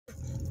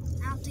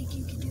think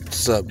you can do that.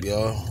 What's up,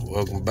 y'all?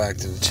 Welcome back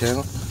to the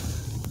channel.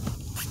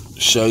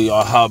 Show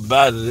y'all how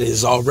bad it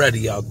is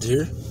already out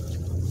there.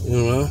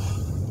 You know,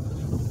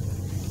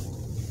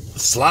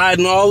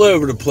 sliding all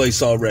over the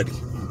place already.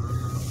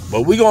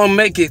 But we gonna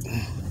make it.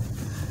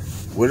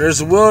 Where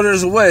there's a will,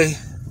 there's a way.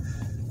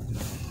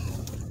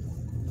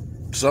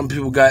 Some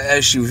people got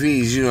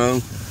SUVs, you know.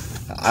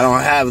 I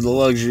don't have the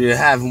luxury of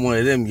having one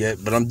of them yet,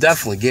 but I'm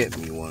definitely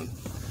getting me one.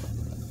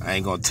 I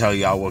ain't gonna tell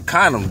y'all what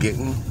kind I'm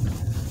getting.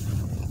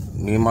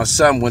 Me and my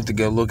son went to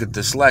go look at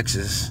this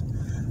Lexus.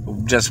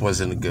 It just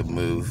wasn't a good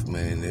move,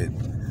 man. It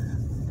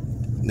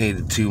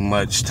needed too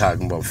much,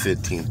 talking about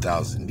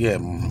 $15,000. Yeah,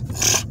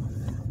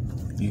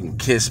 you can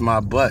kiss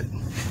my butt.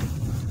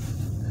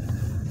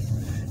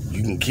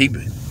 You can keep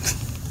it.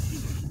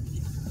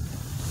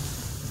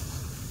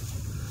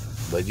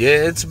 But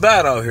yeah, it's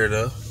bad out here,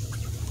 though.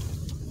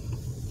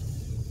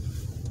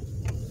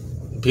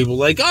 People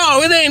like,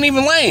 oh, it ain't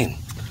even lane.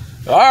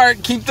 All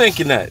right, keep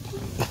thinking that.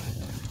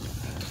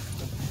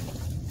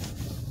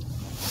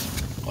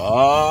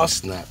 Oh,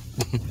 snap.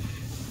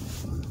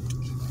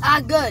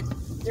 Good.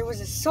 There was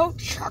a soap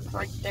truck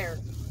right there.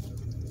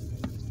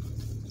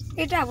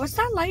 Hey, Dad, what's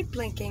that light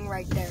blinking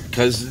right there?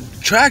 Because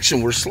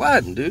traction, we're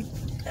sliding, dude.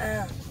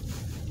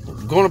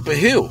 We're going up a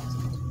hill.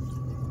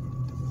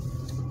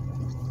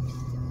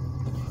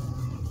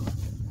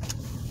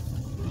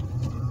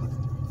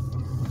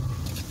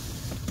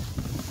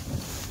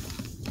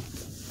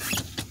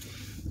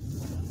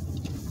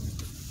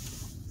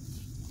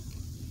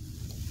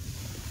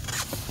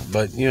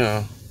 But, you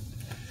know,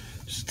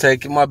 just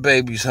taking my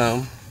babies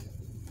home.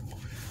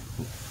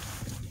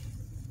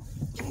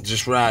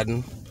 Just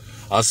riding.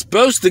 I was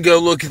supposed to go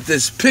look at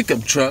this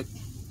pickup truck.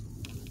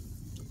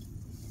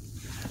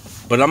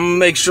 But I'm going to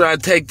make sure I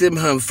take them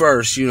home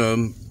first, you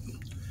know.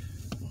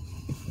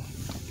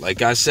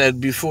 Like I said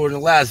before in the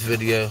last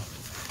video,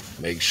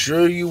 make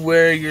sure you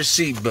wear your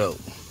seatbelt.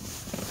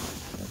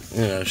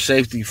 You know,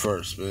 safety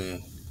first,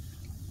 man.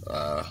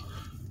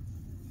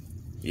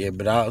 Yeah,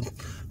 but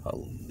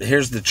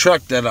here's the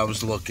truck that I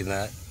was looking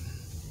at.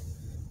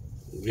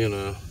 You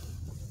know,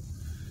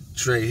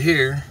 it's right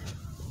here.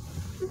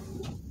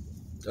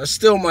 I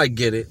still might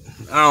get it.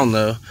 I don't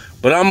know.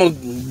 But I'm going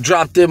to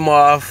drop them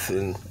off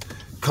and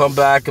come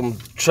back and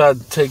try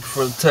to take it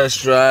for the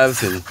test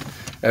drive and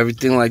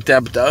everything like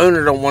that. But the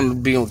owner don't want to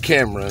be on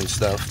camera and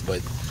stuff.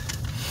 But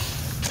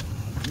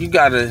you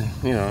got to,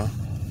 you know,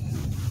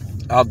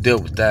 I'll deal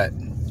with that.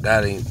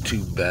 That ain't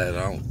too bad.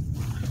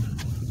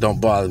 Don't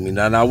bother me.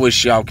 Now, I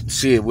wish y'all could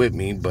see it with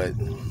me, but,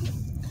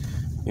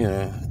 you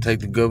know,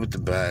 take the good with the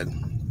bad.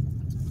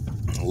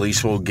 At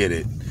least we'll get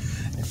it.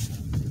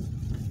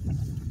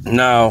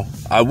 Now,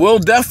 I will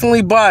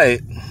definitely buy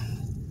it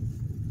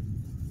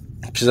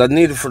because I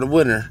need it for the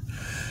winter.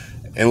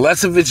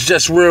 Unless if it's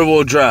just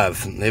rear-wheel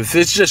drive. If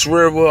it's just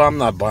rear-wheel, I'm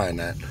not buying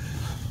that.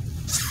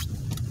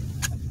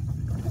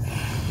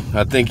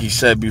 I think he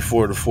said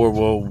before the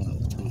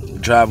four-wheel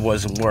drive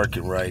wasn't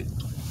working right.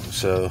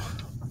 So...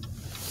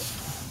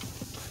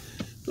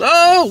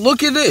 oh,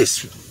 look at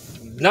this.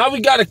 Now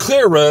we got a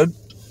clear road.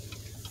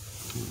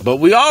 But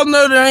we all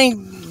know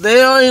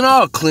they ain't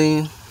all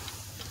clean.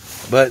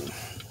 But,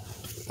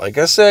 like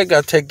I said,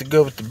 gotta take the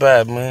good with the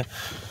bad, man.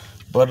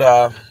 But,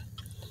 I'll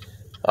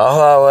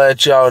holler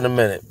at y'all in a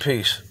minute.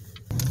 Peace.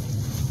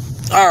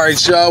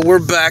 Alright, y'all,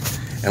 we're back.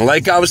 And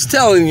like I was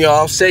telling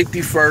y'all,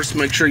 safety first.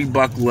 Make sure you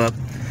buckle up.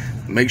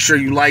 Make sure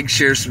you like,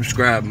 share,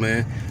 subscribe,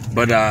 man.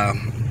 But,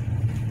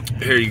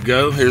 here you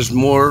go. Here's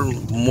more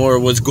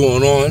of what's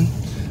going on.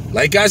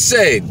 Like I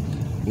said,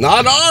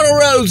 not all the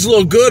roads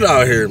look good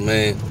out here,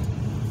 man.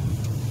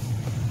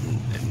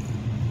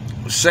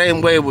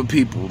 Same way with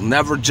people.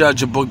 Never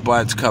judge a book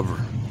by its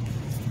cover.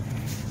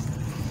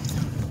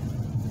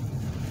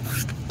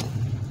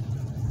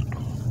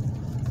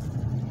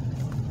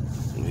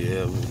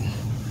 Yeah,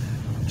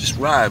 just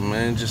ride,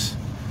 man. Just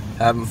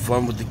having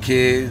fun with the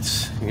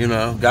kids. You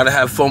know, gotta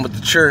have fun with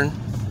the children.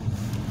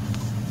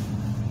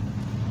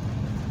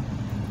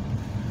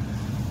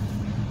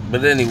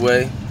 But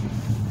anyway,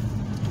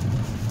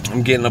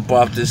 I'm getting up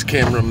off this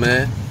camera,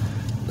 man.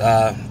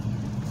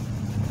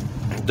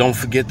 Don't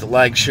forget to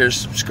like, share,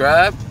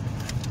 subscribe,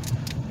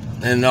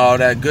 and all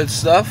that good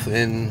stuff.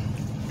 And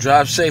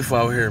drive safe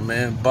out here,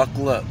 man.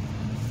 Buckle up.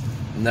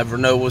 Never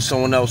know what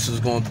someone else is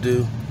going to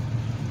do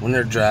when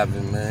they're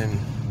driving, man.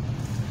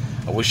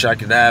 I wish I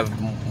could have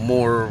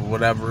more or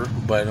whatever,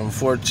 but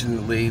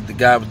unfortunately, the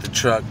guy with the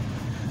truck,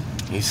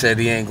 he said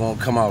he ain't going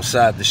to come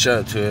outside to show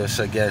it to us.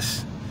 I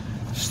guess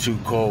it's too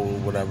cold or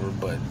whatever,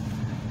 but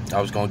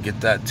I was going to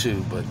get that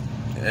too. But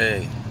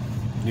hey,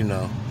 you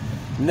know,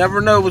 you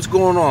never know what's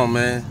going on,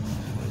 man.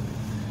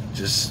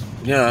 Just,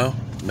 you know,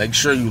 make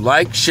sure you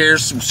like, share,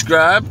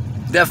 subscribe.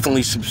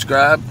 Definitely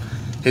subscribe.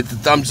 Hit the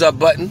thumbs up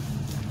button.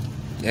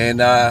 And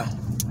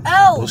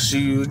we'll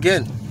see you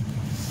again.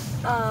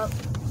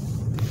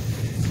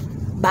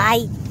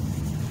 Bye.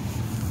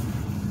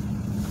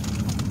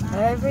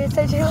 Everybody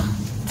say